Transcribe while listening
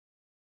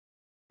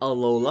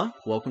Alola,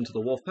 welcome to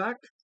the Wolfpack.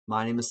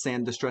 My name is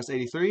Sam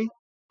Distress83.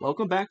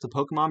 Welcome back to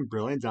Pokemon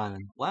Brilliant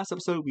Diamond. Last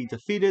episode, we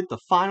defeated the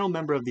final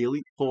member of the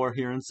Elite Four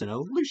here in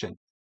Sinnoh, Lucian.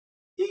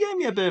 He gave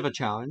me a bit of a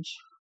challenge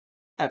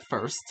at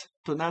first,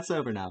 but that's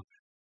over now.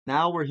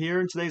 Now we're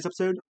here in today's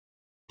episode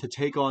to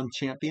take on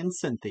Champion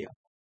Cynthia.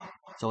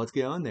 So let's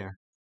get on there.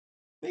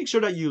 Make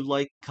sure that you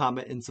like,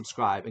 comment, and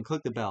subscribe, and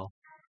click the bell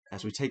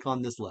as we take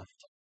on this lift.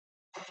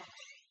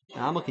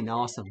 Now, I'm looking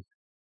awesome.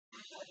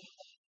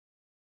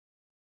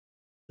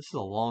 This is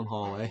a long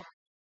hallway.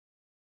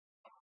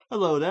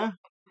 Hello there.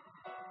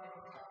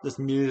 This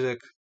music.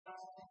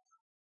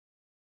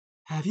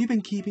 Have you been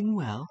keeping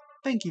well?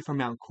 Thank you for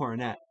Mount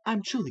Coronet.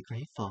 I'm truly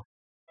grateful.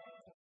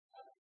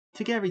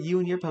 Together, you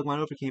and your Pokemon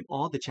overcame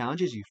all the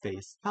challenges you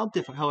faced.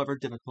 However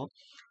difficult,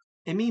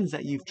 it means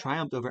that you've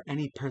triumphed over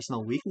any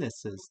personal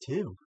weaknesses,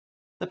 too.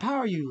 The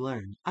power you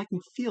learned, I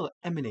can feel it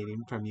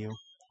emanating from you.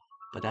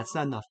 But that's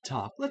not enough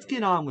talk. Let's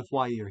get on with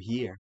why you're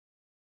here.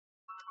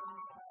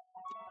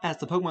 As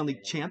the Pokemon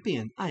League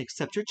champion, I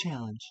accept your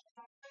challenge.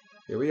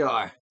 Here we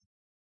are.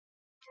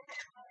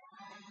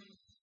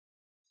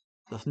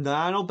 The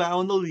final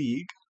battle in the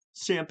league.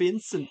 Champion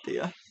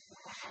Cynthia.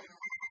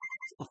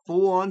 A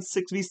full-on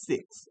 6v6.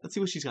 Let's see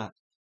what she's got.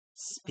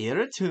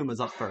 Spiritomb is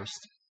up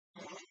first.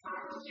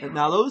 And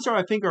now those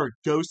I think, are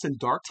Ghost and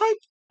Dark type.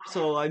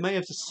 So I may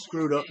have just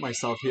screwed up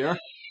myself here.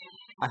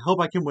 I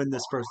hope I can win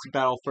this first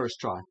battle first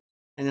try.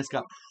 And it's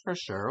got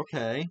pressure,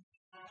 okay.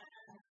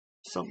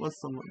 Some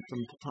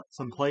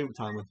play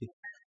time with you.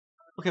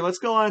 Okay, let's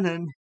go on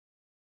and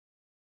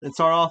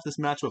start off this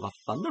match with a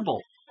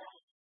Thunderbolt.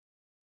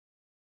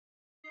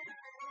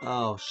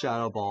 Oh,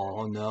 Shadow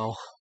Ball. Oh no.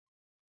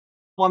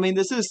 Well, I mean,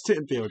 this is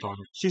Cynthia we're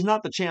talking. She's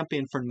not the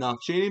champion for nothing.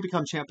 She didn't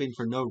become champion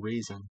for no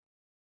reason.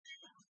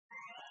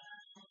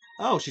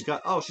 Oh, she's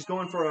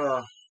going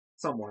for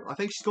someone. I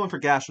think she's going for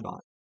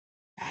Gastrodon.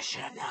 I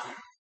should have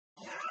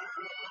known.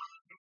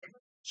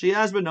 She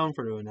has been known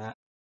for doing that.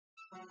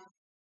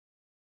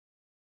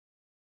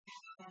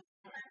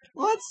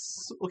 Well,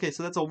 okay,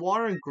 so that's a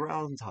water and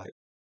ground type.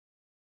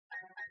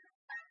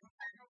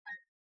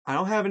 I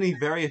don't have any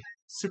very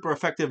super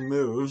effective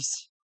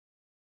moves.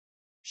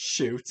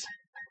 Shoot.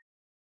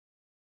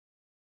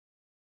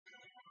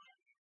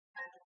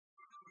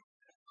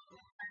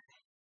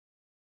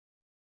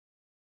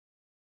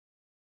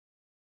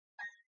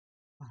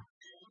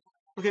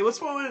 Okay, let's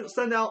go and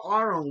send out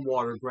our own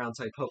water ground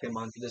type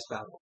Pokemon for this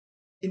battle.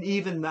 An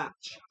even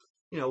match.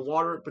 You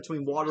know,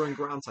 between water and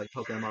ground type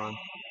Pokemon.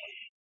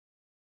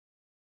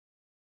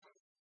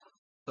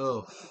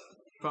 Oh,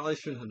 probably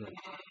shouldn't have done.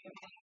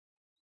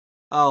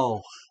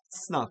 Oh,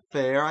 it's not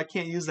fair. I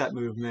can't use that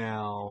move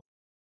now.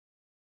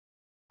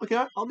 Okay,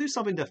 I'll do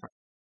something different.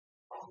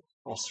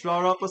 I'll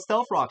start up with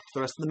Stealth Rock for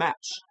the rest of the match.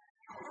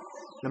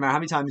 No matter how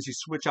many times you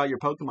switch out your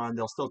Pokemon,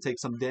 they'll still take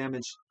some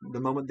damage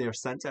the moment they're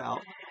sent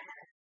out.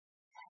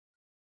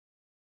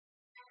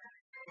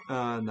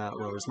 And that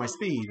lowers my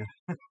speed.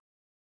 I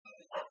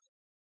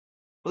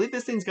believe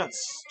this thing's got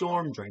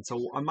Storm Drain,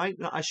 so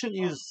I shouldn't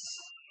use...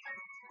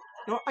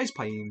 No, Ice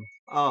Pine.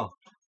 Oh.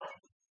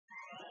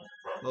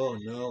 Oh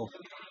no.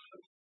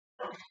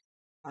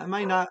 I'm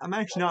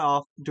actually not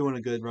off doing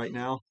a good right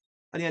now.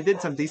 I mean, I did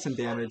some decent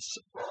damage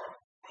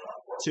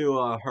to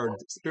her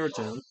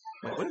Spiritomb.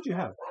 Wait, what did you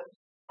have?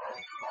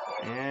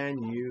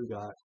 And you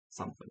got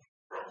something.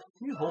 What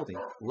are you holding?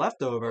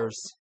 Leftovers.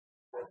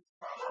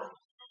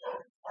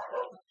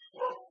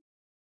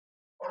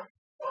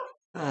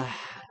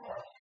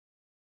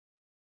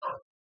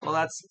 Well,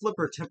 that's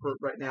Flipper Temper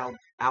right now,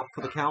 out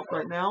for the count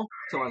right now,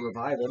 so I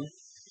revive him.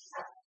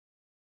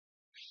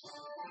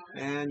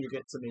 And you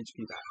get some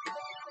HP back.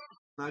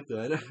 Not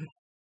good.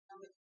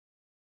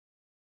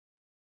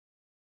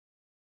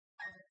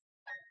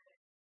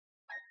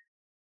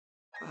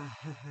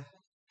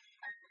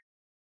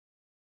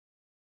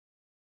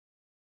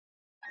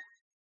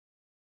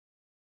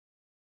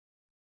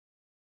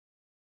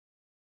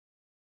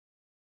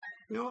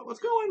 You know what, let's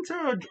go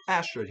into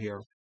Astrid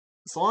here.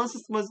 As long as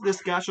this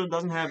Gastrodon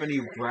doesn't have any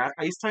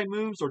Ice-type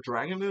moves or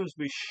Dragon moves,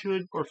 we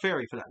should, or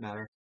Fairy for that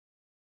matter.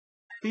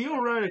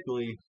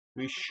 Theoretically,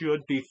 we should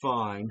be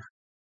fine.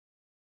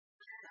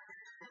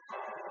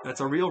 That's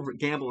a real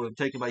gamble I've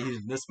taken by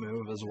using this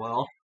move as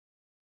well.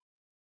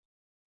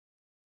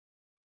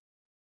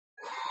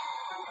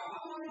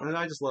 What did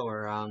I just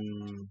lower?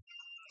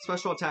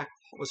 Special attack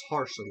was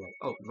harshly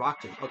low. Oh,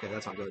 Rock Tomb. Okay,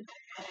 that's not good.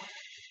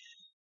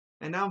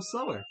 And now I'm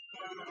slower.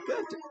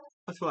 Good.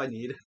 That's what I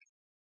need.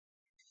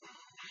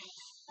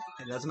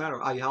 It doesn't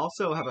matter. I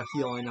also have a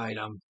healing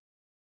item.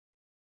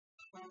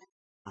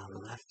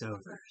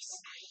 Leftovers.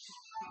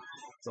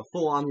 It's a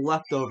full-on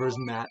leftovers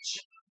match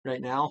right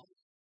now.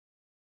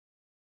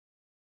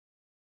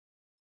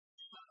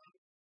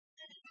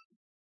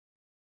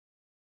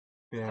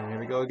 Yeah, here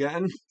we go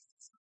again.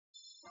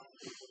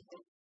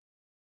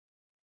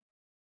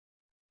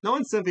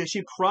 Knowing Cynthia,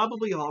 she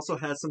probably also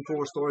has some full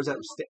restores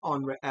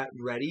at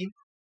ready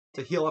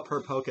to heal up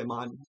her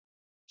Pokemon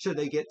should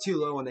they get too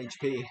low on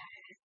HP.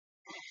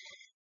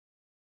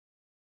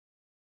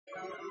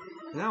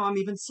 Now I'm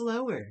even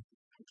slower.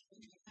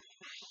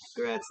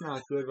 That's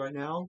not good right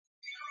now.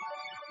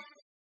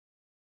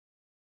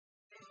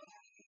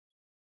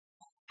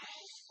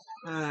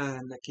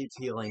 And that keeps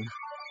healing.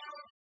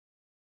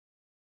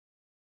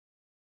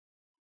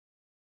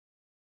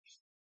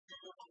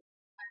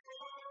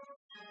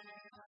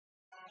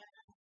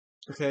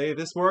 Okay, if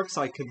this works,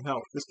 I could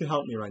help. This could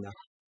help me right now.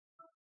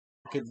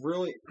 I could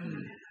really...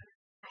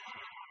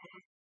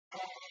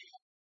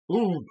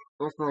 Ooh,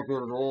 that's not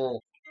good at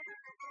all.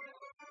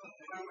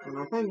 And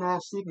I think now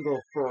she can go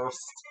first.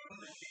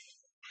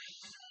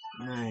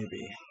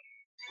 Maybe.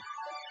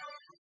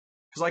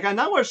 Because, like, I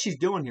know what she's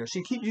doing here.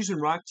 She keeps using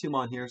Rock Tomb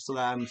on here so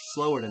that I'm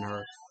slower than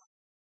her.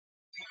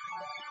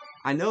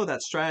 I know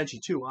that strategy,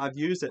 too. I've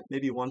used it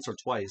maybe once or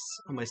twice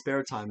in my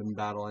spare time in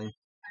battling.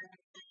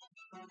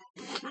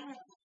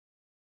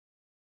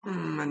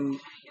 And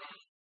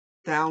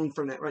down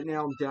from it. Right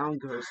now, down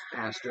goes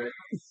Astrid.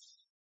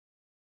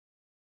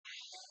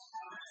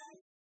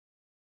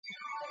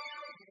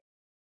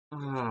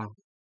 Ah.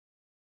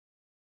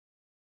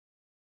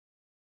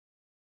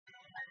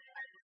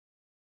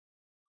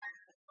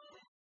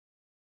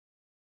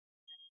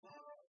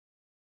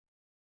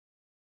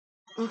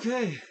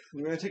 Okay,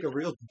 I'm gonna take a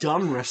real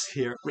dumb risk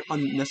here,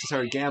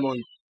 unnecessary gamble,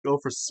 and go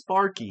for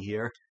Sparky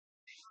here.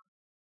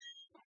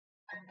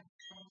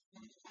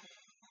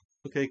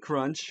 Okay,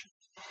 Crunch.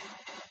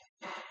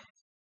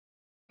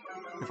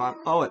 If I'm,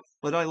 oh,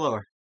 what did I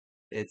lower?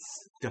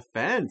 It's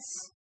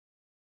Defense.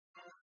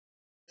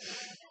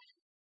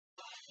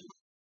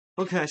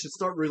 Okay, I should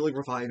start really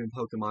reviving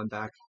Pokemon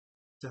back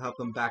to help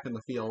them back in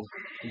the field.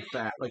 In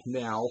fact, like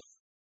now.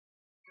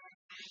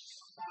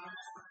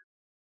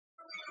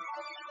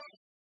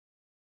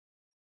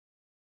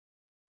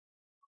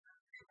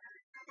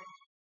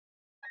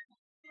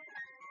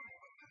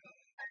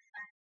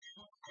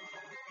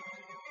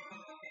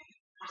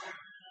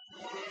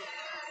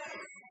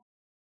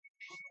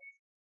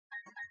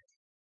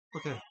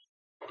 Okay.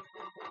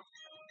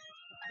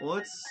 Well,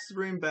 let's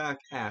bring back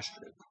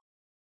Astrid.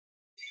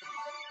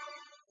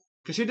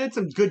 Because she did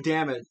some good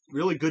damage,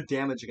 really good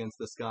damage against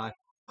this guy.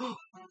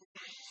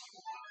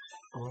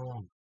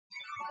 Oh.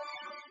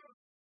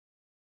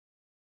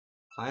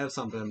 I have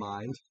something in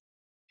mind.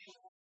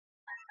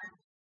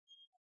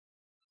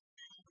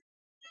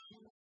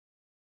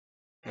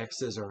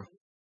 X-Scissor.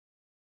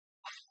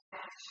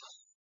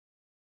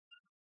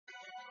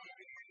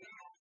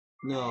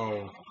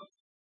 No.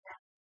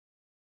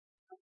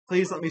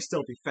 Please let me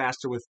still be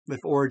faster with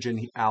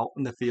Origin out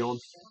in the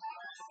field.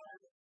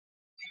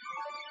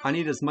 I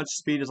need as much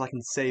speed as I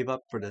can save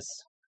up for this.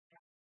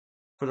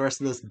 For the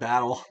rest of this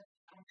battle.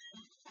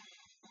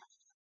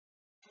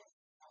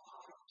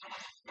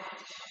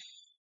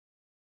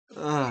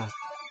 Ugh.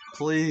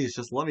 Please,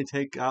 just let me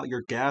take out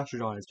your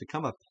Gastrodon. It's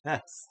become a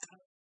pest.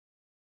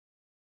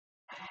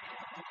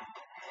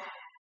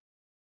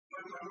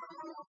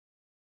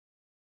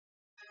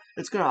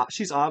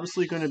 She's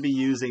obviously gonna be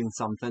using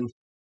something.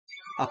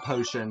 A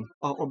potion.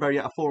 Or better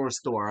yet, a full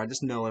restore. I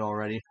just know it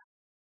already.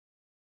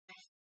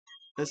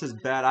 This is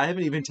bad. I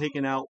haven't even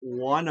taken out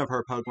one of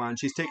her Pokemon.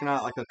 She's taken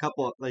out like a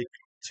couple, like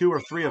 2 or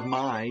 3 of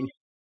mine.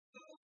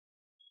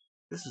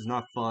 This is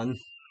not fun.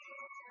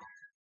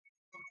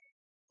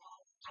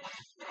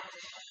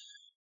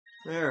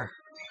 There.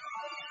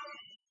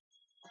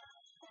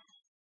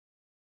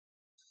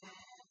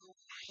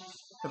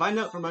 If I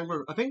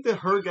remember, I think that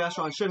her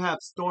Gastron should have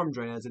Storm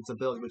Drain as its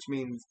ability, which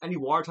means any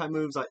water type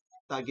moves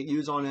that get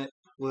used on it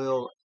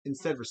will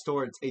instead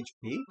restore its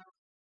HP,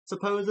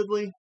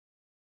 supposedly.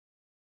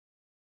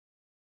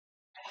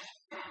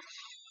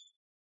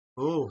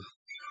 Oh,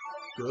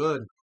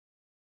 good.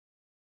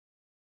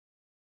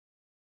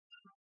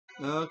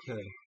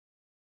 Okay.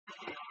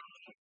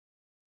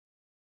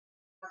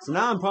 So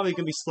now I'm probably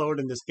going to be slower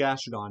than this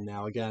Gastrodon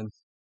now again.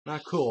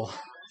 Not cool.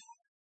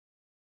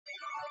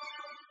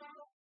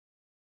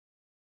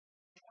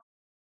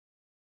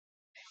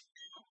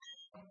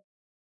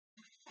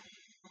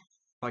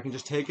 If I can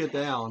just take it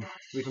down,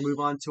 we can move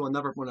on to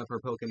another one of her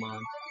Pokemon.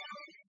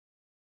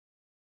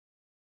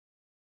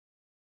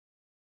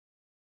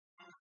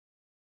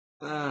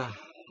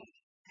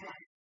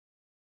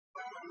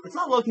 It's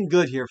not looking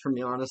good here for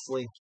me,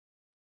 honestly.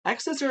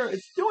 X-Scissor,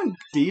 it's doing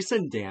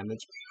decent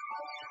damage.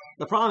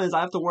 The problem is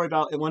I have to worry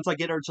about it once I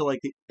get her to like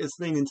it's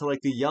thing into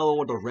like the yellow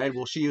or the red.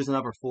 Will she use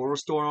another full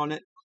restore on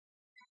it?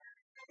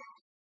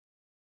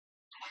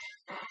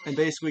 And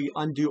basically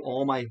undo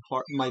all my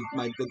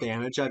the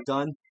damage I've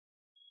done?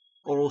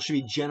 Or will she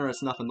be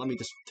generous enough and let me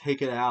just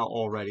take it out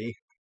already?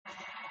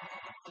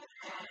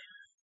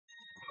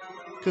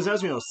 Because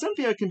as we know,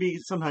 Cynthia can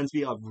sometimes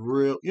be a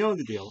real, you know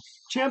the deal.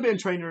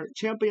 Champions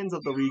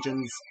of the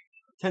regions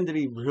tend to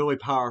be really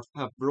powerful,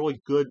 have really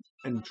good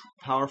and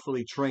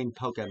powerfully trained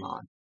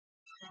Pokemon.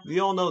 We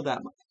all know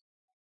that.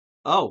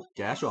 Oh,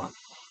 Gastron.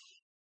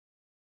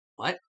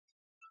 What?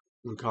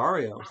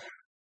 Lucario.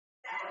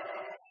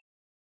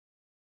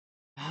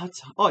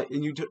 Oh,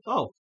 and you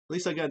oh, at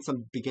least I got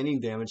some beginning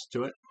damage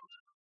to it.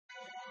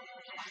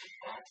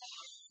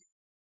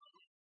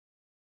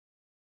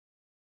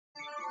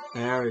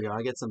 There we go.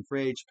 I get some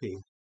free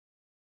HP.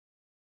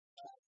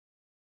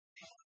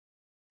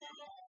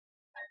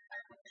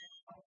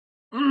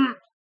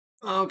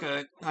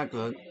 Okay, not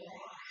good.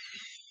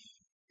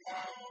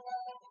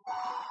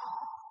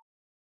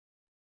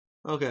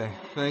 Okay,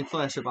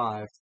 thankfully I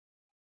survived.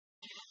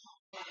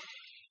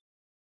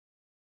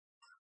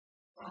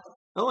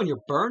 Oh, and you're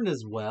burned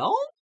as well?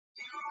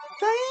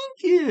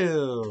 Thank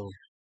you!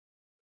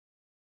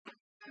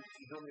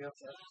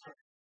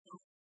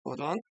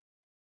 Hold on.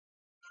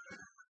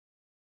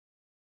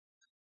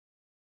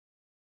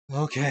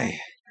 Okay.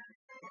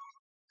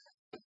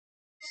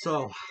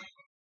 So,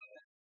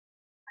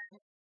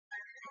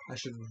 I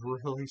should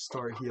really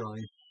start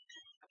healing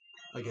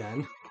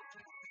again.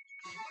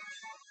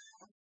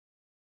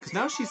 Because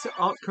now she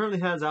currently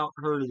has out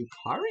her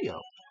Lucario.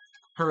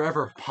 Her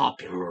ever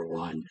popular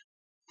one.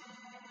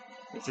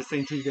 Is this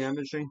thing too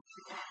damaging?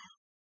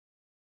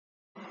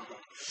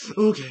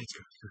 Okay, it's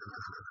good.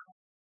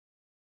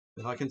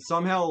 If I can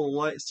somehow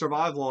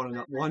survive long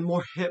enough, one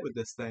more hit with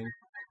this thing.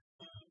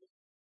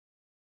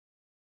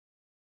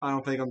 I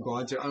don't think I'm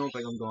going to. I don't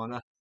think I'm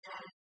gonna.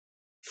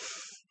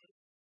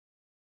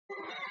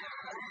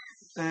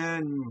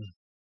 And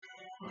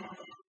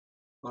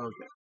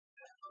okay.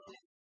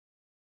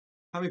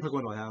 How many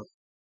Pokemon do I have?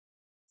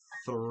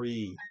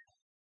 3.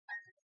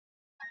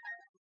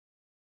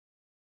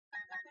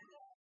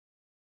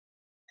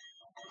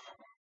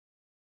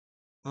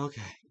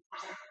 Okay.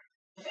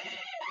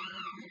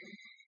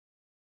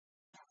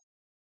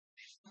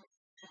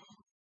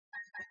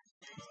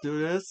 Let's do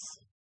this.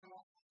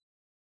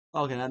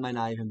 Okay, that might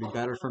not even be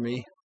better for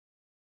me.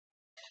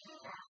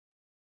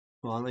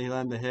 Come on, let me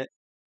land the hit.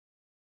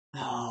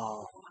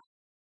 No.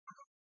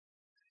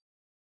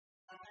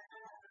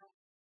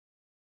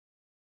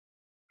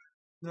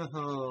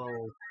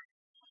 No.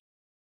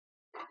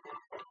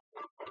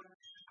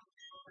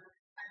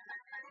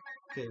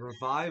 Okay,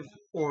 revive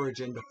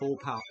Origin to full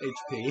power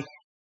HP.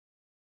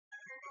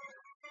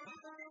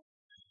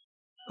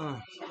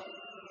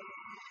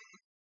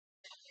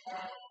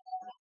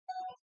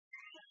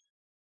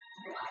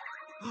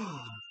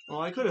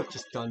 Well, I could have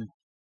just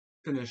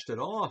finished it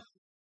off.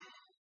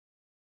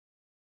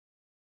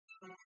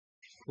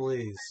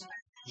 Please,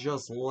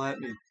 just let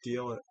me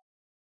deal it.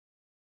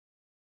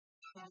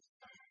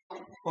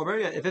 Or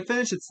maybe if it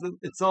finishes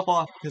itself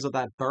off because of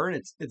that burn,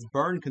 its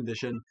burn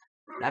condition,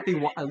 that'd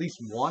be at least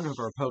one of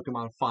our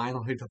Pokemon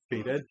finally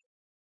defeated.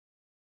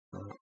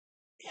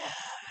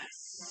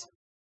 Yes!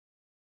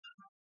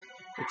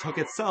 It took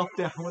itself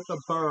down with the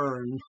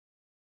burn.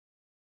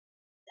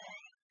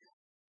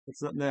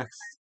 What's up next?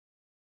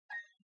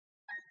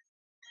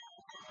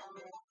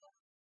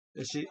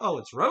 Is she? Oh,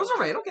 it's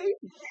Roserade. Okay,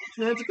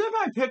 and it's good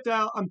I picked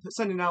out. I'm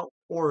sending out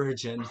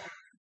Origin.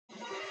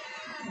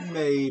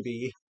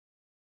 Maybe.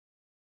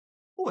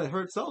 Oh, it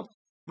hurt itself.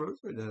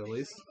 Roserade did at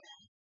least.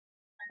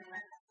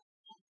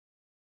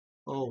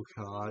 Oh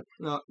God,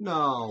 no,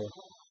 no,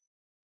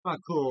 not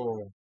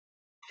cool.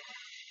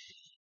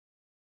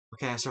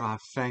 Okay, I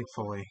survived,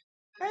 thankfully.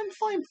 And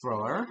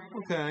flamethrower.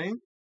 Okay.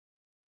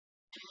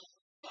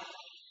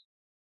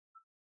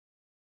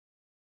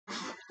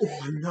 Oh,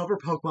 another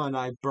Pokemon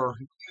I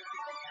burned.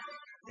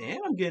 And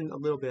I'm getting a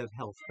little bit of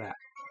health back.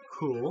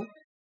 Cool.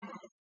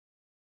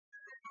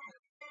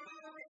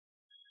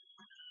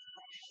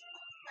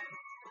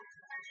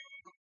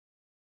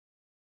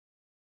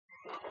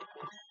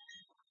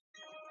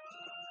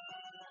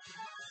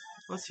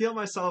 Let's heal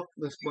myself.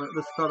 This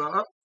fella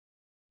up.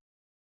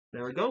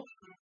 There we go.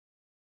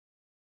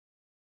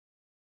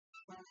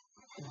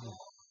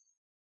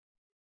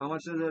 How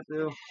much did it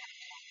do?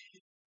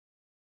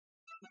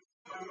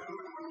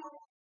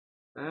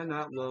 And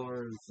that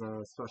lowers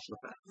special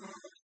effects.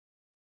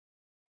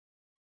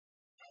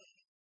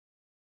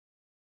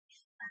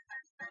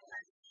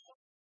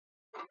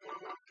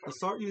 I'll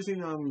start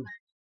using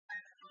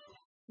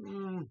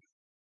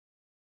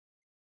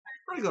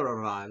regular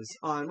revives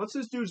on what's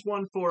this dude's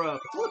one for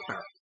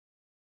Flipper.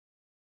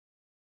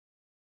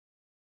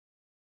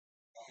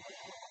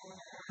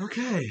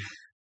 Okay,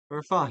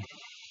 we're fine.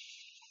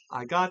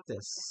 I got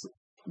this.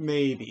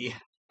 Maybe.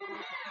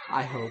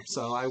 I hope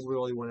so. I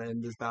really want to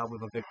end this battle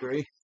with a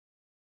victory.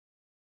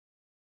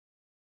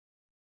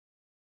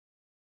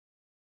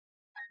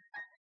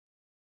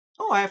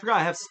 Oh, I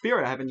forgot I have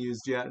Spirit I haven't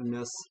used yet in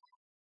this.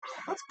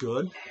 That's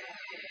good.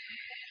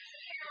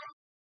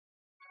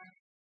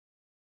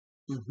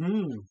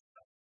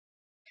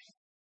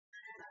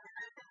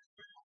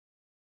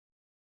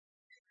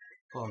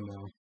 Oh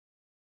no.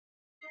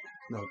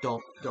 No,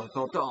 don't.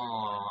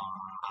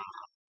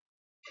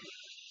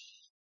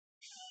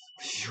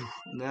 Phew.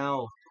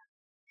 Now,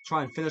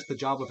 try and finish the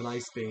job with an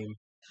Ice Beam.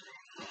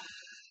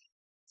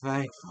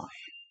 Thankfully.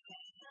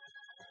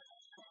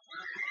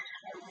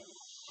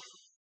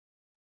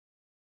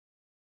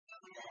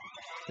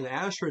 And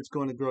Ashford's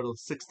going to grow to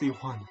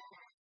 61.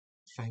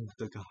 Thank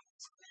the gods.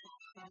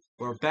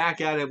 We're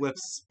back at it with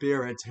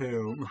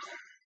Spiritomb.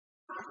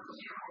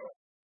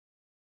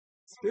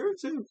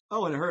 Spiritomb?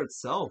 Oh, and her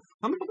itself.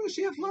 How many Pokemon does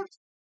she have left?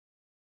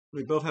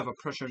 We both have a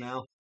pressure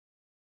now.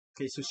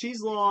 Okay, so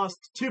she's lost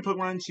 2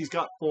 Pokemon, she's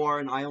got 4,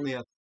 and I only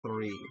have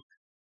 3.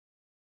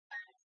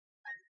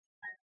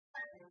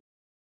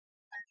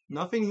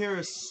 Nothing here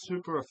is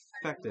super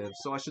effective,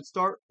 so I should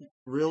start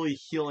really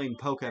healing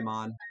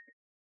Pokemon.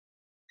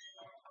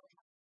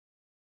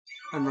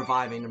 And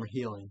reviving and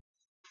healing.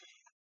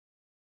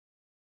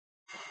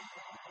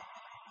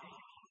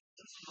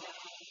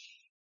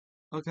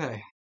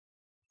 Okay.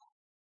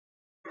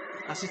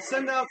 I should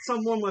send out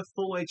someone with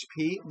full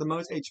HP, the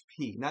most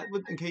HP. That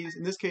would,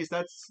 in this case,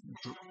 that's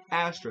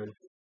Astrid.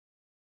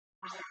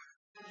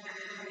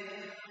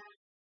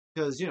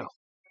 Because, you know.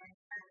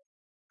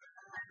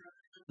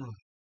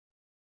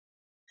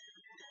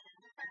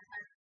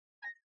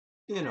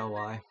 You know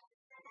why.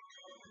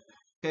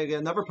 Okay, get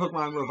another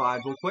Pokemon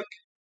revived real quick.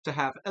 To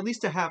have, at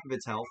least to half of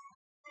its health.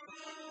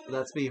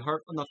 That's be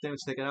hurt enough damage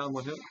to take it out in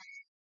one hit.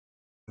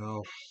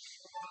 No.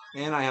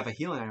 And I have a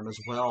healing item as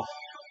well.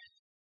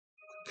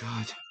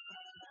 Good.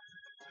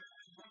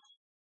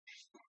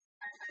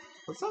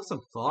 Let's have some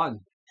fun.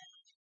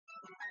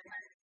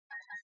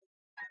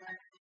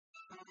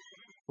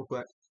 Real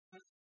quick.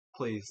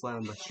 Please,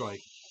 land the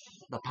strike.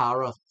 The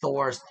power of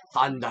Thor's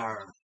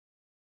thunder.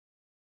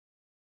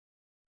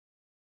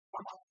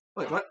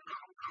 Wait, what?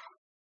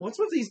 What's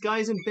with these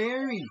guys in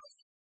berries?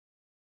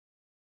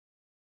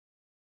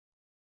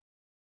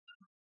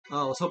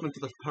 Oh, I was hoping for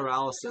the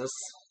paralysis.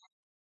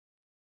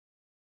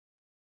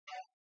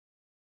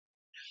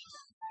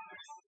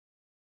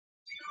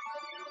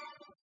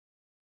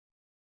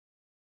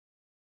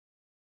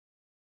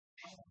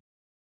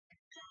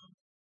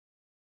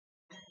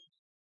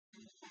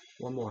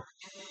 One more.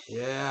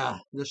 Yeah,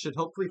 this should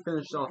hopefully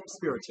finish off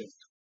Spiritomb.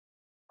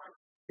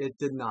 It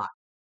did not.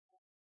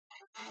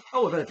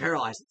 Oh, but it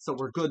paralyzed it, so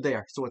we're good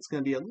there. So it's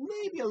going to be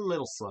maybe a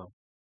little slow.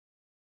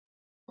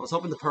 I was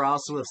hoping the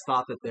paralysis would have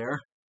stopped it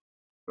there.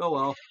 Oh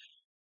well.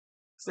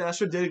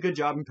 Sasha did a good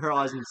job in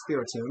paralyzing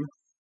Spiritomb.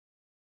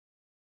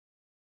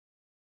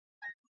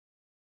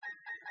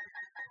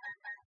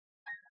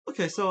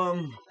 Okay,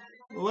 so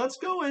let's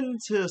go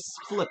into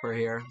Flipper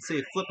here. See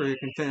if Flipper here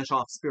can finish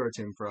off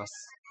Spiritomb for us.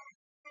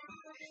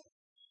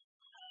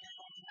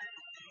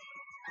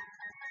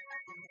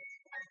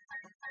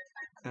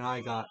 And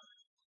I got...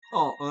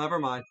 Oh, well, never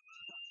mind.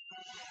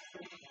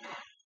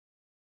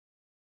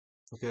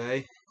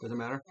 Okay, doesn't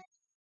matter.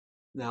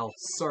 Now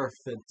surf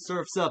it.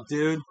 Surf's up,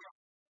 dude.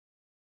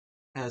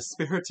 As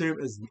Spiritomb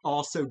is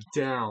also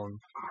down.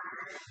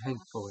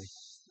 Thankfully.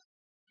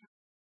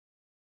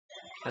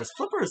 As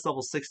Flipper is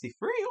level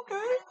 63,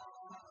 okay.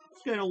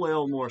 It's getting a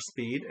little more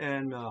speed.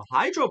 And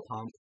Hydro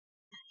Pump.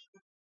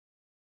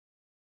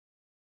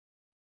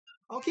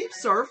 I'll keep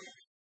Surf.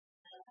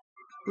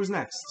 Who's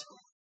next?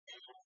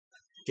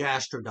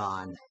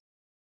 Gastrodon.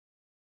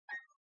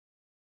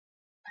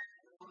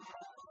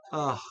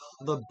 Ugh,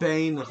 the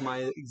bane of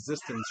my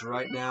existence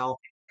right now.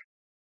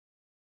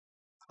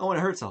 Oh, and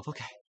it hurt itself.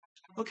 Okay.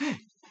 Okay.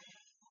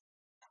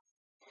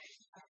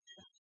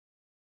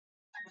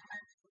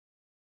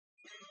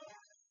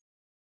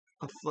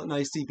 A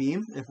nice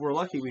beam. If we're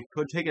lucky, we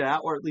could take it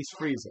out or at least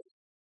freeze it.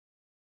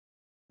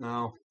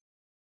 No.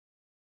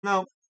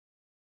 No.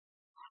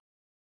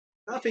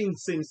 Nothing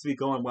seems to be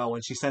going well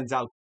when she sends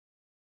out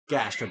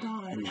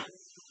Gastrodon.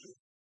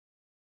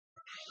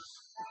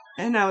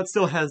 And now it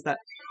still has that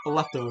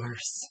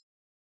leftovers.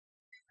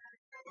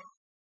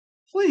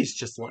 Please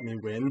just let me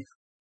win.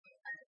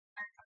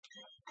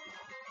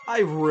 I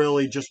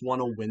really just want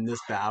to win this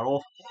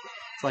battle.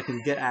 So I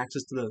can get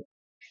access to the...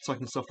 So I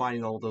can still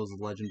find all those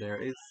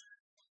legendaries.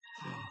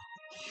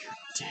 You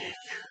dick.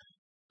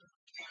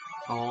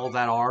 All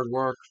that hard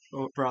work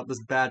throughout this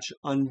match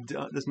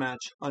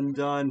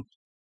undone.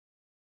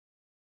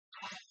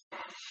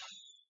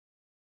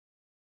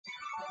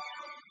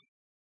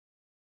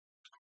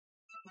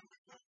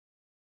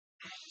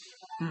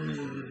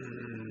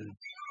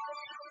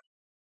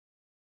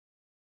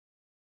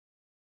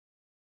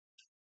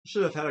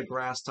 Should have had a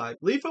grass type.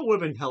 Leafo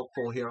would have been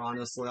helpful here,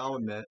 honestly, I'll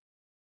admit.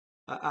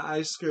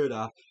 I screwed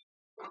up.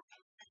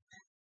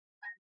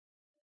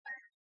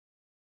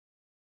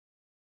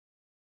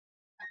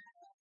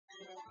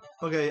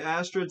 Okay,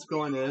 Astrid's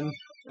going in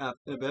a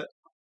bit.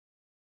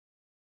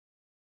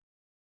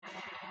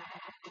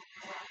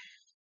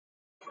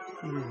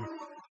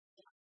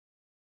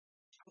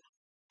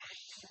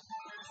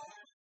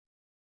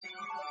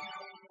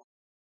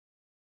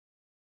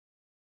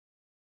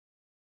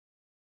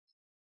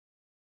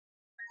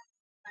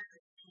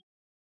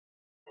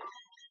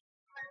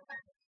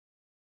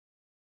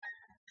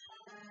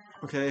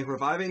 Okay,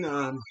 reviving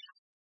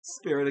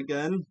Spirit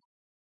again.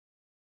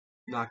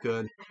 Not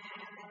good.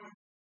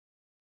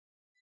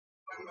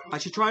 I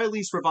should try to at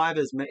least revive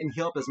and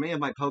heal up as many of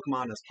my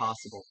Pokemon as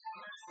possible.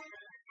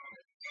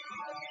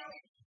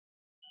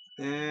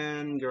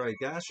 And alright,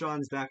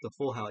 Gastron's back to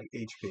full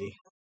HP.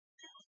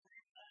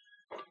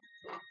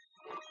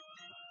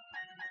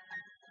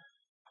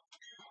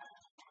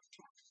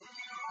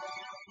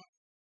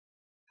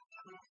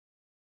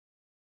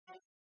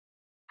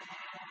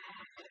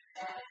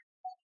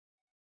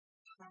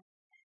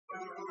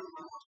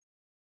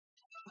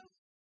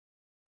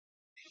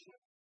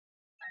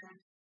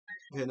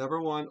 Okay,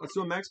 number one. Let's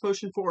do a max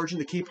potion for Origin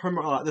to keep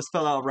her this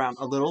fella around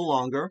a little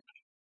longer.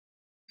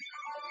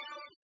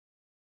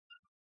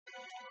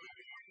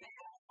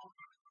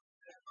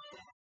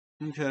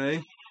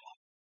 Okay.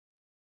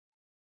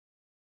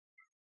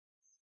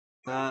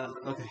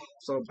 Okay.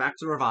 So back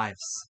to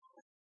revives.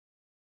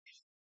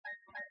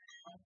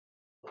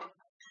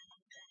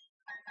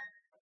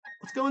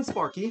 Let's go in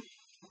Sparky.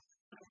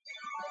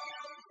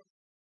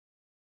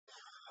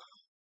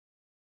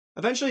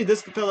 Eventually,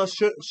 this fella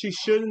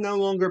should no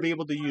longer be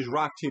able to use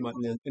Rock Tomb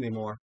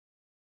anymore.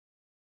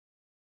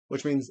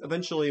 Which means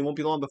eventually it won't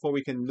be long before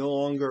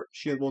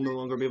she will no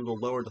longer be able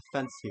to lower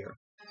defense here.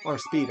 Or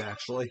speed,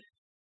 actually.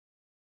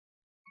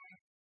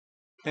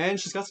 And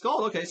she's got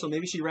Scald. Okay, so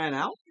maybe she ran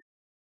out?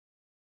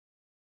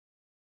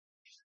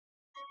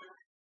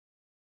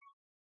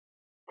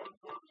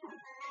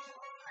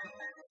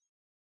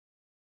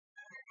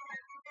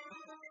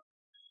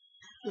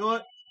 You know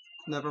what?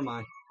 Never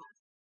mind.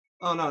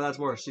 Oh no, that's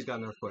worse. She's got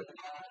an Earthquake.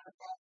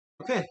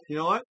 Okay, you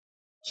know what?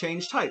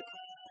 Change type.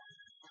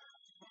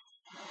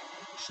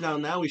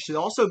 Now we should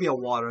also be a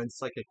Water and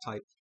Psychic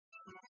type.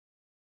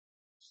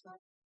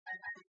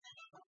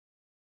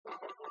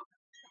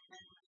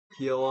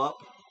 Heal up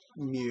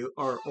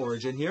our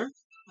Origin here.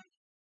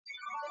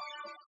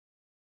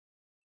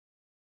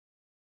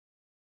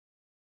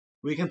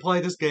 We can play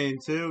this game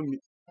too,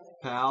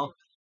 pal.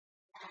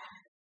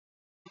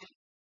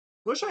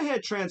 Wish I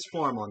had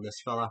Transform on this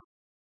fella.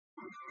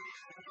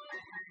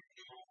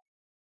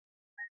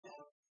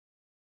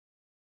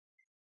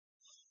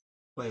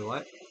 Wait,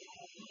 what?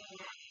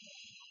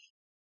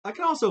 I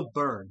can also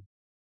burn.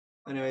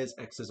 Anyways,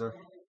 X-Scissor.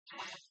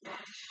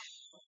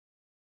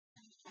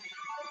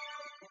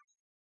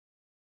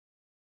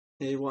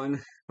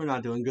 A1. We're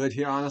not doing good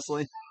here,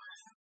 honestly.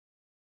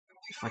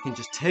 If I can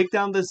just take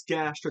down this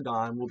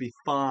Gastrodon, we'll be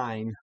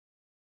fine.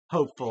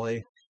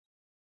 Hopefully.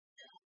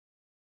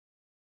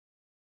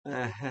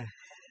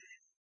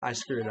 I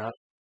screwed up.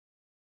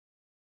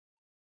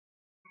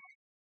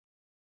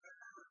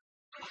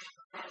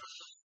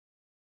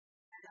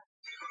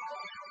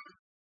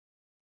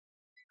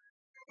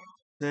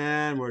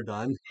 And we're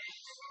done.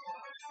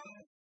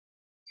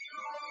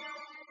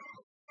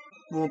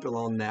 Won't be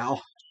long now.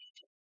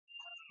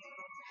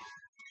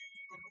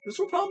 This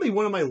will probably be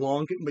one of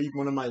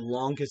my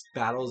longest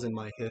battles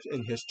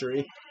in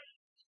history.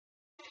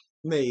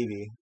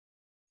 Maybe.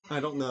 I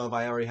don't know if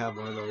I already have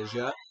one of those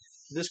yet.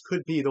 This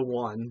could be the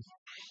one.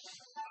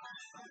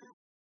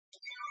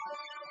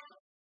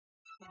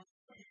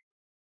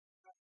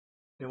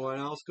 Anyone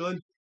else good?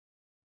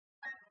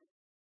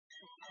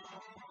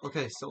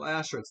 Okay, so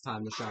Asher, it's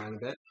time to shine a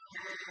bit.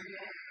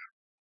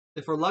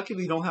 If we're lucky,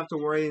 we don't have to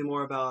worry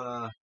anymore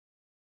about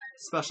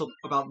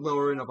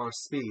lowering of our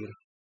speed.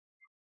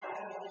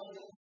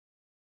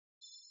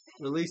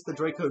 Release the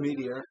Draco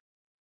Meteor.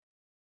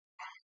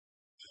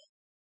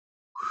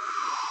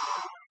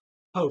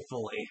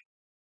 Hopefully.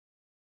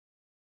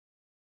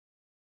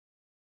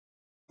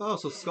 Oh,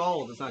 so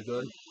Scald is not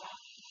good.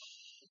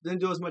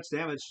 Didn't do as much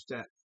damage.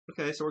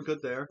 Okay, so we're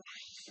good there.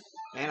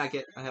 And I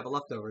have a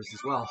leftovers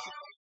as well.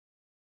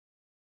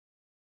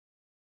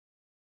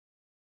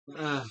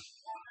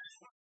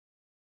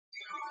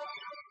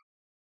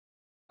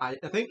 I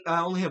think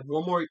I only have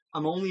one more.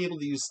 I'm only able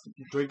to use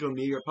Draco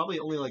Meteor. Probably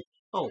only like.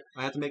 Oh,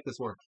 I have to make this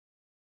work.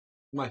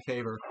 In my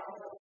favor.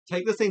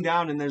 Take this thing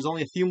down, and there's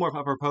only a few more of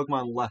our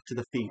Pokemon left to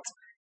defeat.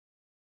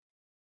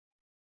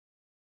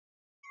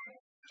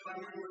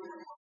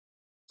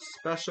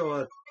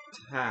 Special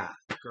attack.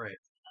 Great.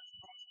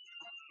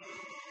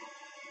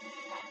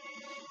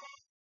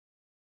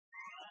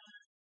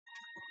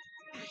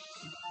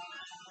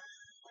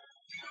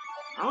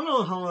 I don't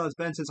know how long it's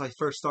been since I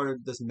first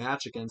started this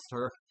match against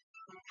her.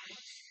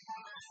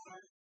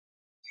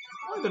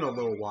 It's been a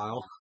little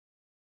while.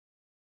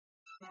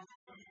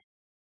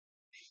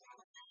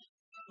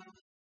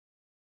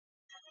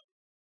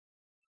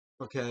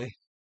 Okay.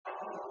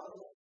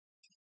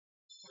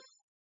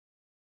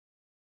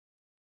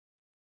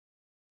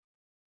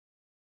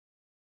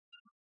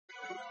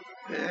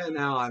 And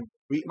now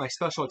my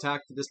special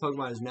attack for this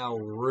Pokemon is now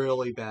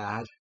really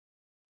bad.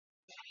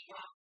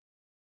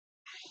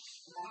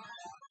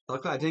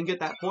 Luckily, I didn't get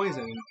that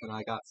poison, and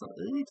I got some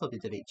little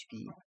bit of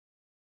HP.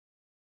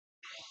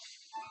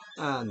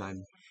 And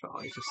I'm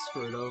probably just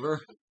screwed over.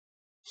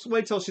 Just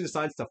wait till she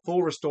decides to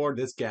full restore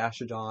this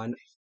Gastrodon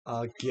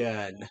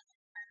again.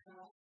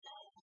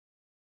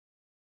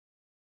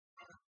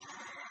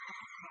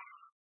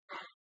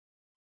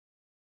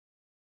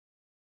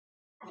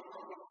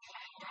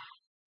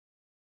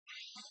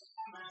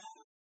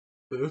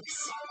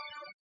 Oops.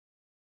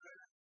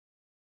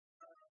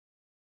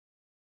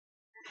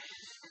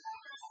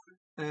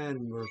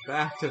 And we're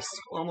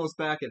almost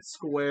back at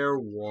square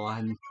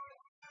one.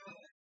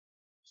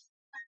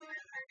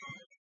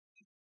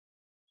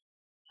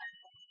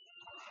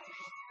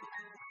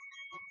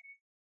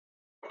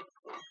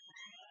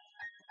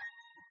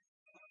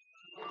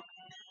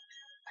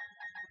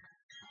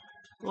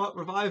 Well,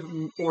 revive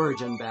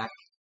Origin back.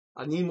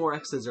 I need more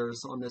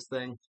X-Scissors on this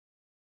thing.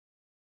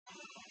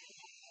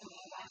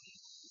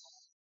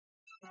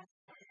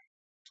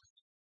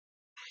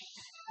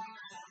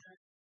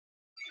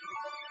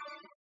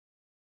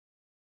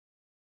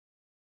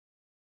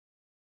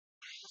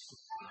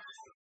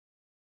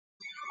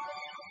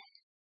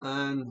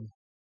 And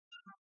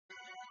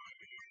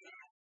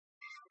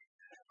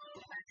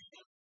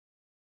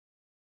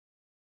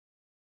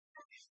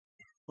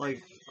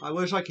like, I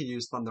wish I could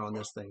use thunder on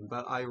this thing,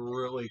 but I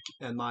really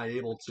am not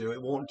able to.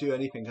 It won't do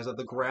anything because of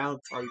the ground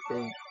type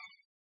thing.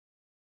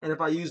 And if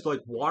I used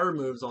like water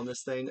moves on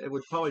this thing, it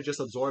would probably just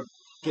absorb,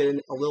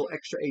 getting a little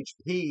extra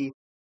HP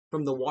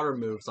from the water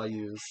moves I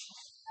use,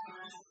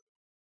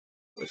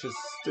 which is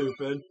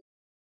stupid.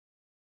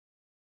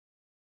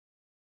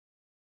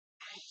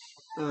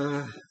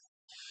 Uh,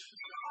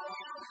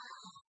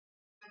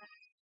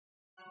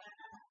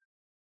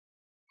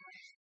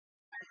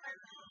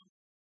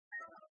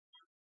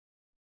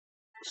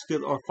 just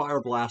get our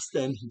fire blast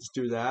then. Just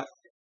do that.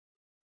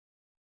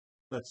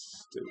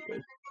 That's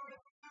stupid.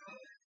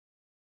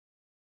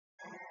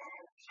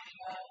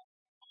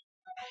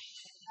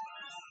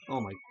 Oh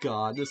my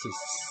god, this is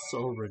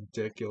so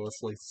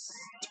ridiculously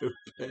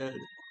stupid.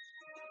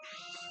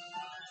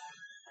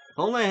 If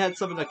only I had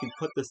something that could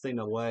put this thing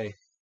away.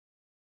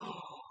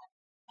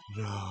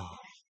 No.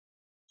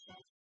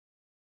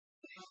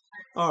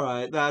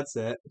 Alright, that's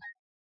it.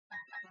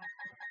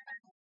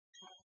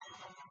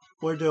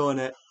 We're doing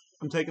it.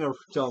 I'm taking a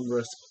dumb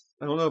risk.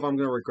 I don't know if I'm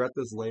going to regret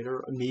this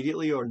later,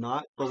 immediately or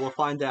not, but we'll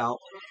find out.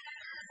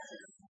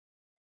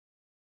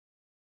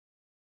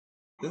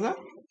 Isn't that?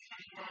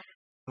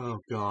 Oh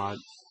god.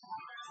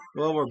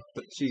 Well,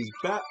 she's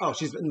back. Oh,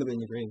 she's in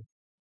the green.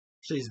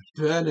 She's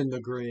been in the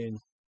green.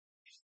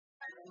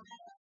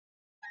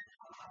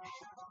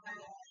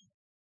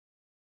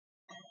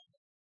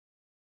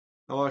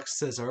 Oh,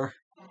 scissor.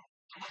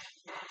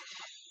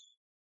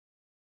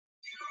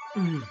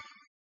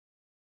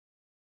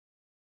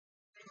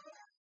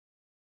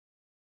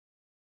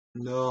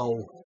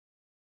 No.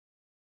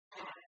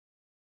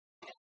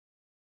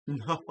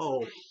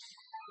 No.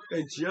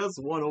 I just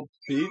want to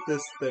beat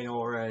this thing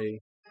already.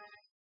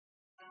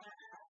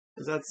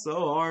 Is that so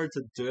hard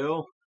to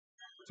do?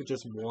 To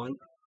just want?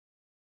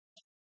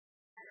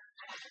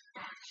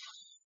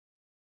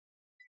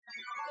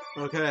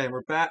 Okay,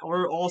 we're back.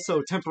 We're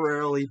also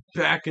temporarily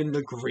back in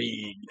the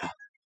green.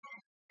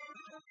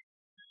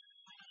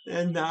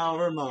 And now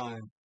we're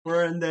mine.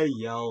 We're in the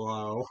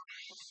yellow.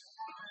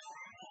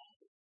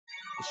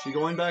 Is she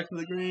going back to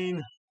the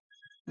green?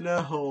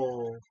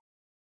 No.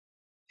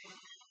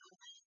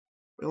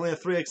 We only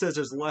have 3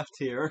 X-scissors left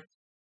here.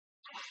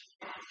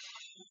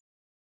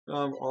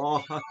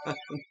 Oh.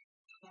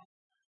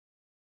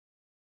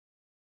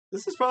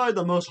 This is probably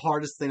the most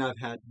hardest thing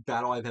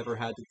battle I've ever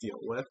had to deal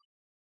with.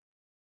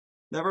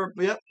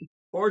 Yep.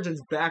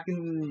 Origin's back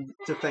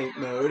into faint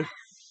mode.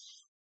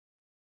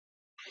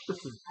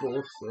 This is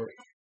bullshit.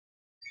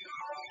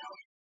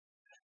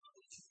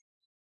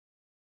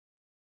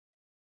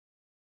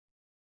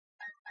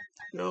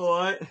 You know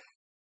what?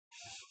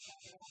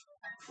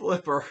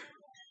 Flipper.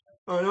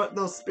 Oh, you know what?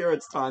 Those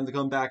spirits time to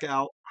come back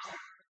out.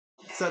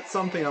 Set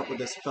something up with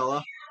this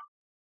fella.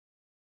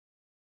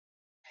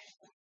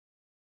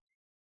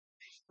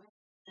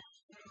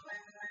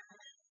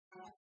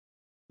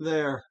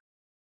 There.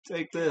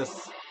 Take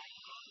this.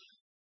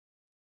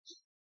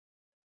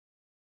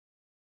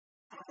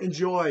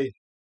 Enjoy.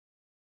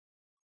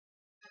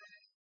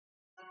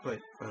 Wait,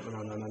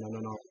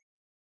 no.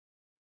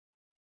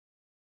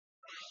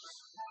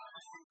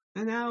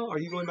 And now, are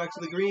you going back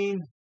to the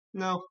green?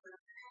 No.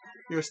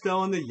 You're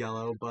still in the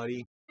yellow,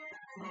 buddy.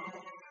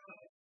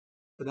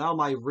 But now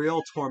my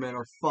real torment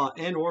or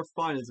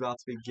fun is about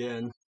to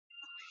begin.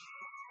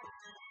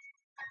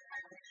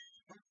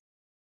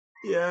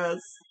 Yes.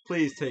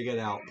 Please take it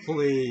out.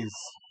 Please.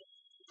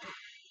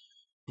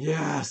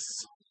 Yes.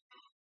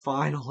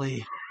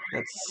 Finally.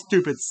 That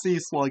stupid sea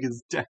slug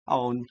is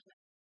down.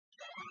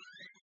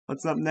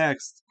 What's up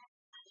next?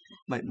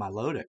 My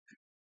Lodic.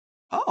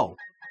 Oh.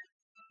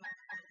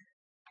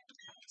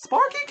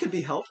 Sparky could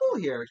be helpful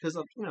here because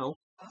of,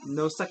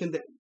 no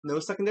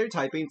secondary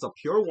typing. It's a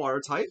pure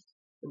water type.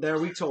 They're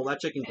weak to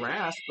electric and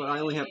grass, but I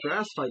only have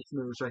grass type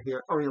moves right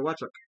here. Or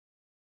electric.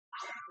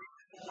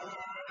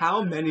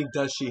 How many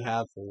does she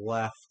have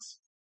left?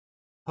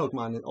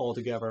 Pokemon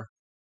altogether.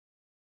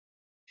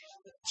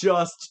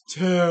 Just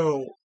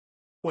 2.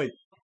 Wait.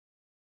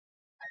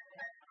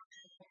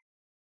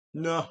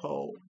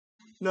 No.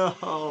 No.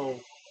 Oh,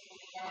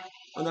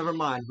 never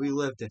mind. We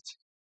lived it.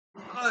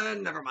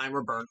 Never mind.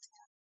 We're burnt.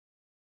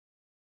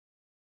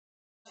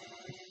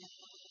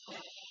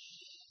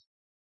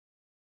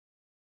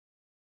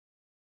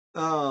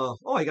 Oh,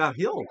 I got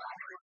healed.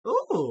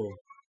 Ooh.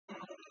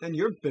 And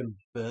you're been.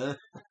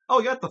 Oh,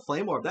 you got the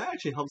flame orb. That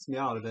actually helps me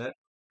out a bit.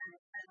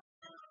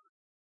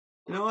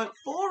 You know what?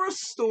 Full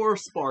restore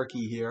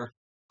Sparky here.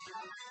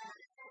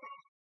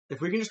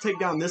 If we can just take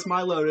down this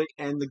Milotic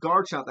and the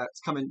Garchomp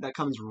that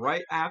comes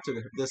right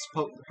after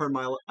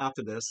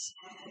after this,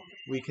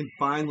 we can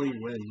finally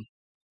win.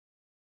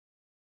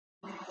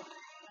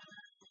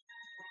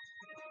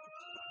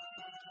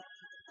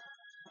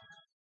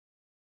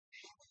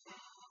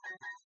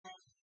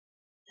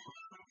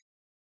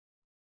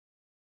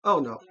 Oh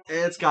no,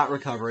 it's got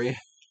recovery.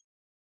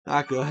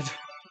 Not good.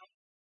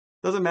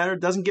 Doesn't matter,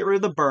 it doesn't get rid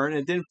of the burn,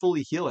 and it didn't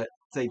fully heal it.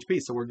 its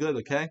HP, so we're good,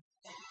 okay?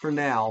 For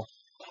now.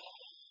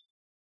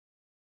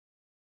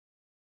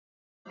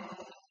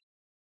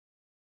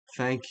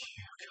 Thank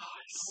you,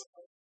 guys.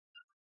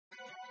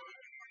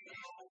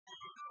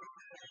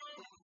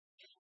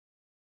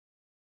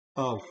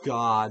 Oh,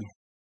 God.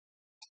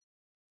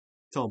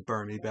 Don't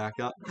burn me back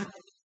up.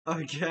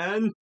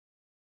 Again?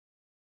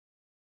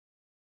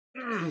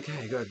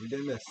 Okay, good. We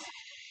didn't miss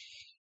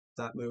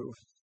that move.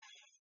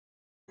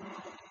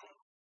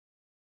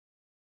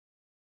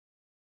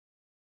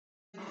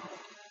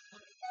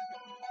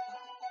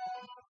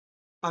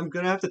 I'm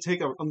gonna have to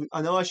take a.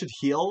 I know I should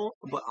heal,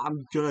 but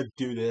I'm gonna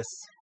do this.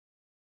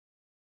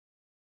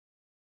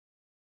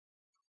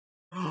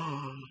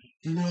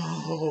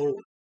 No!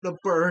 The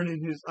burn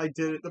in his. I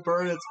did it. The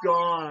burn, it's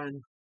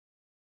gone.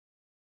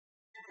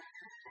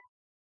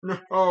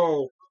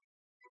 No!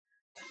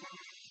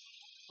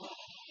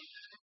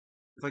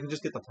 If I can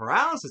just get the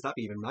paralysis, that'd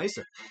be even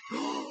nicer.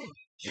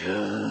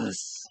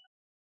 Yes!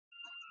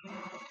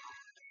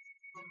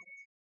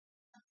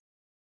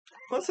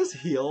 Let's just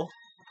heal.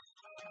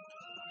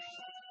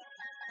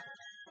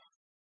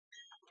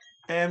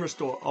 And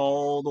restore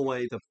all the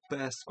way to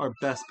our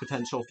best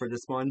potential for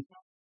this one.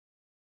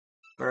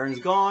 Burn's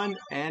gone,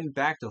 and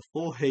back to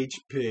full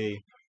HP.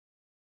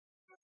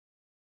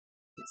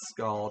 It's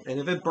Scald. And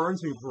if it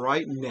burns me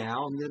right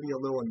now, I'm gonna be a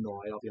little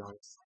annoyed, I'll be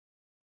honest.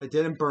 It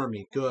didn't burn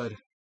me. Good.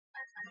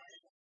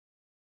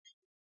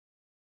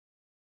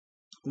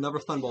 Another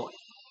Thunderbolt.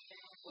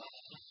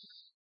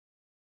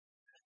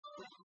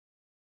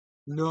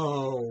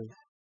 No.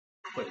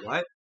 Wait,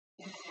 what?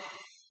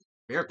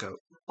 Bear coat.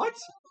 What?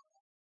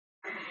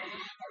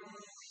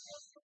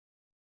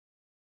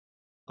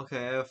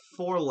 Okay, I have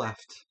 4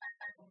 left.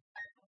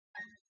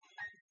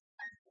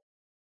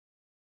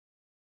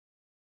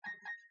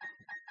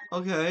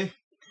 Okay.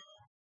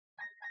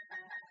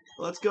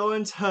 Let's go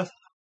into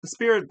the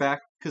spirit back,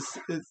 because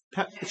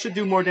it should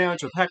do more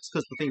damage with Hex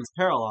because the thing's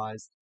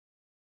paralyzed.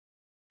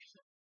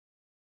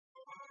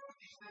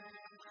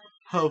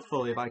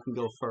 Hopefully, if I can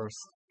go first.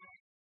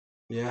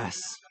 Yes.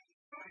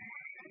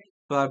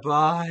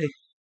 Bye-bye.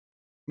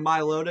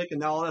 Milotic, and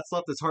now all that's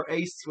left is her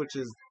ace, which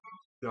is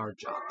our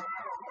job.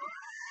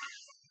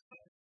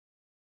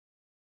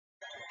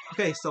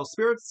 Okay, so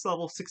Spirit's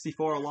level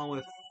 64 along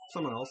with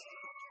someone else.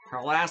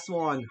 Her last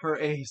one, her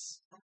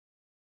ace.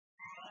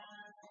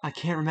 I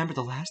can't remember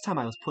the last time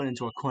I was put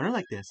into a corner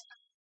like this.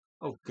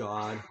 Oh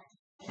god.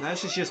 Now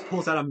she just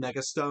pulls out a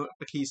Mega Stone,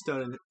 a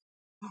Keystone, and...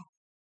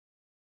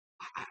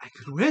 I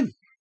could win!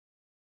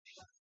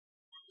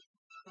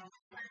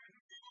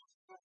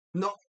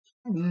 No!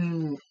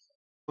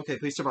 Okay,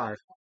 please survive.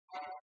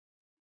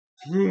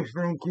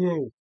 Thank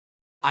you.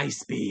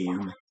 Ice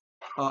Beam.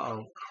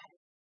 Uh-oh.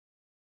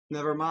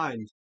 Never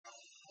mind.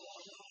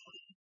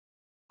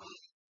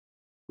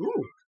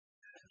 Ooh.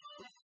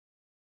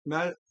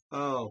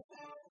 Oh.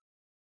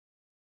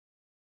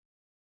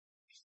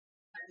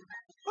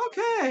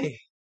 Okay.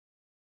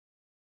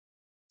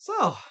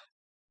 So.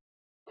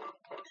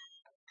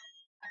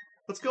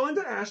 Let's go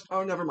into Ash.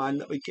 Oh, never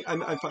mind. We can't,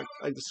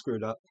 I just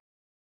screwed up.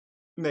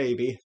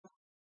 Maybe.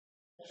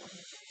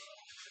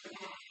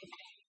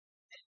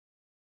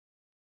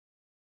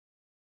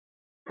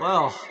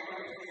 Well.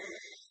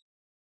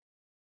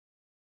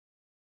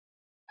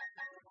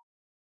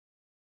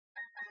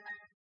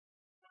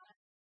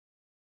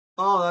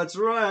 Oh, that's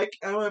right.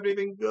 I don't have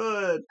anything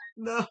good.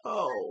 No.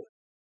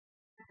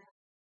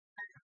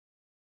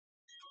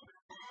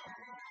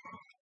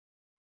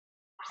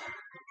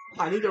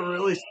 I need to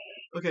really...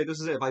 Okay, this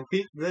is it. If I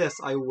beat this,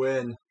 I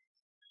win.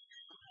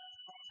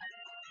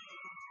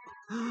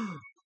 Oh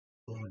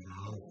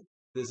no.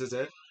 This is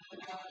it?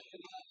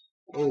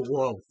 Oh,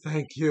 whoa.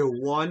 Thank you.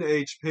 1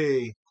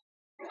 HP.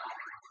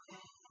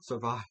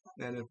 Survive.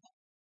 And if...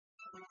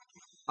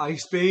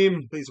 Ice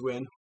Beam. Please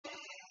win.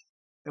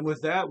 And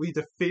with that, we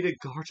defeated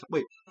Garchomp.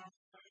 Wait.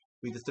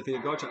 We just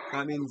defeated Garchomp.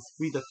 That means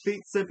we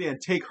defeat Cynthia and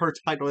take her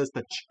title as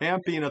the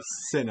champion of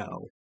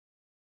Sinnoh.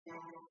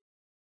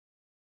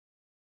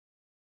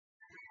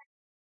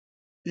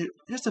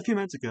 Just a few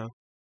minutes ago,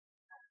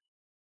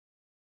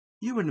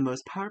 you were the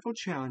most powerful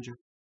challenger.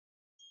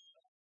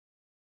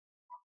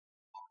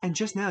 And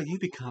just now you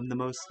became the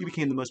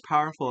most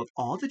powerful of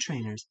all the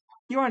trainers.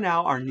 You are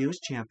now our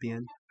newest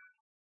champion.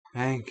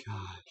 Thank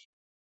God.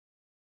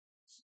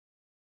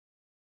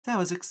 That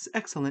was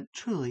excellent,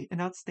 truly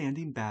an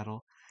outstanding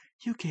battle.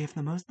 You gave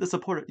the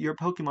support your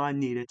Pokemon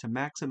needed to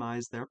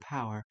maximize their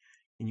power,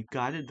 and you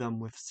guided them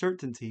with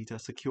certainty to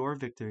secure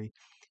victory.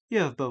 You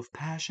have both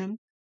passion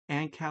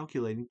and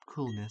calculating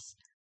coolness.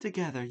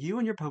 Together, you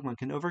and your Pokemon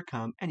can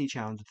overcome any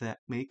challenge that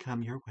may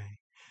come your way.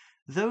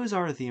 Those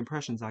are the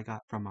impressions I got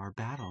from our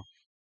battle.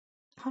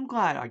 I'm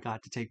glad I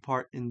got to take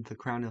part in the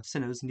crown of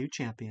Sinnoh's new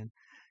champion.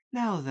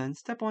 Now then,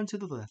 step onto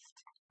the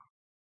lift.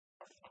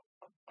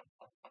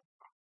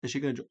 Is she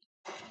gonna join?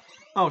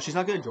 Oh, she's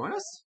not gonna join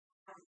us?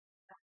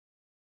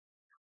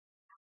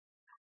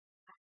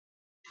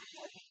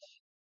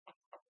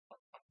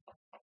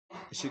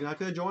 Is she not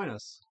gonna join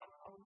us?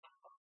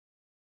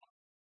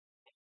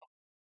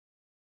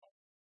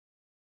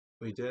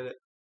 We did it.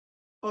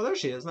 Oh, there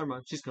she is. Never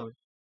mind. She's coming.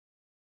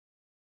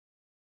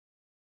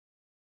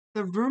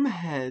 The room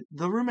ahead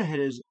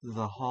is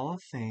the Hall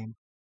of Fame.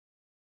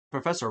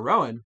 Professor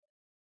Rowan?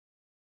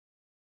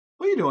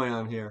 What are you doing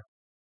on here?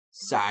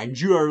 Signed,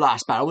 your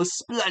last battle was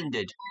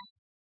splendid.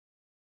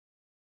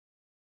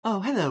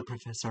 Oh, hello,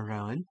 Professor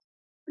Rowan.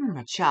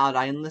 A child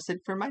I enlisted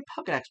for my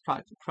Pokédex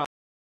project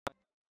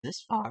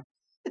this far.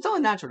 It's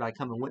only natural that I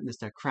come and witness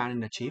their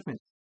crowning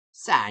achievement.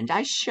 Signed,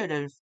 I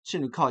shouldn't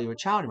call you a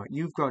child anymore.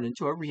 You've grown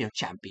into a real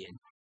champion.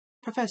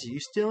 Professor, you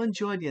still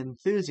enjoy the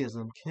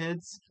enthusiasm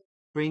kids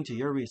bring to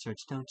your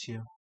research, don't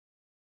you?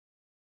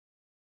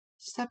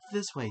 Step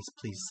this way,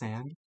 please,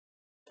 Sand.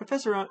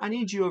 Professor, I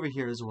need you over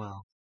here as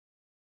well.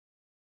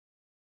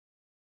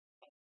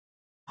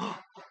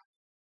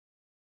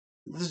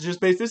 This is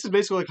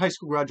basically like high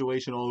school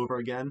graduation all over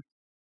again.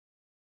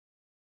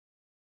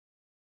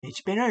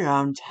 It's been a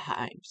long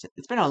time.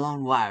 It's been a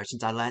long while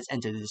since I last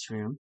entered this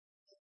room.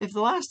 If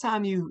the last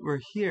time you were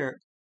here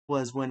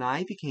was when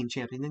I became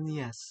champion, then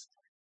yes,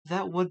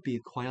 that would be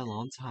quite a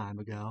long time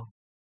ago.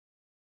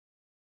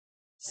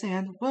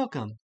 Sand,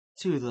 welcome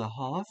to the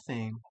Hall of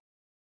Fame.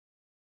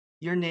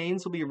 Your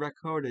names will be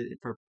recorded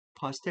for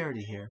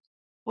posterity here.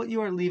 What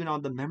you are leaving are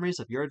the memories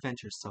of your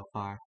adventures so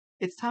far.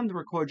 It's time to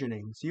record your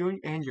names, you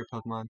and your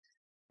Pokemon.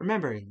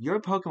 Remember, your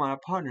Pokemon are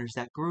partners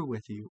that grew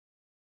with you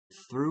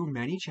through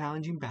many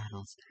challenging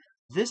battles.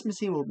 This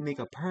machine will make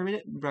a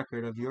permanent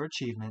record of your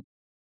achievement.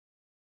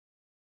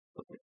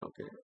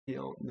 Okay,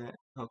 heal, net,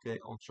 okay,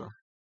 ultra.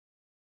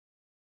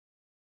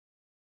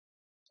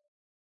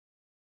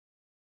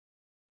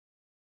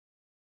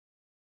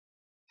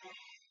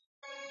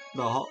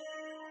 The Hall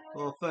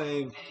of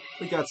Fame.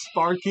 We got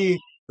Sparky,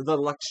 the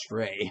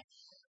Luxray.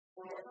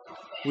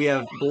 We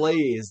have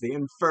Blaze, the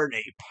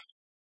Infernape.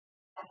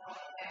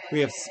 We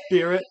have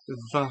Spirit,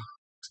 the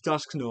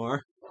Dusknoir.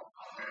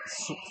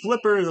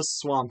 Flipper, the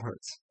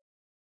Swampert.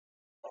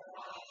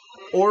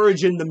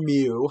 Origin, the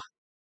Mew.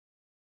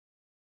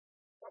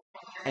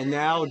 And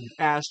now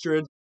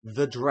Astrid,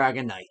 the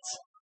Dragonite.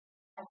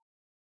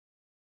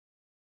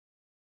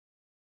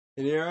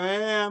 And here I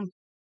am.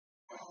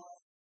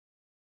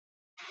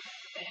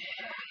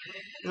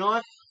 You know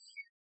what?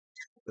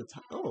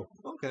 Oh,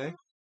 okay.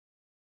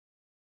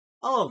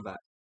 I love that.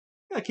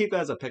 I'm gonna keep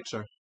that as a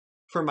picture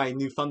for my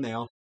new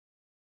thumbnail.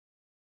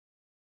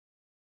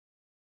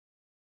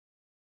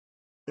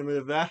 And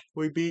with that,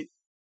 we beat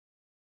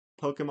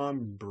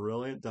Pokemon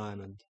Brilliant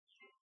Diamond.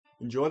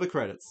 Enjoy the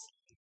credits.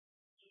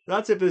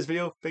 That's it for this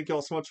video. Thank you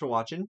all so much for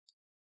watching.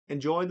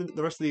 Enjoy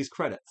the rest of these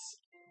credits.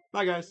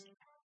 Bye, guys.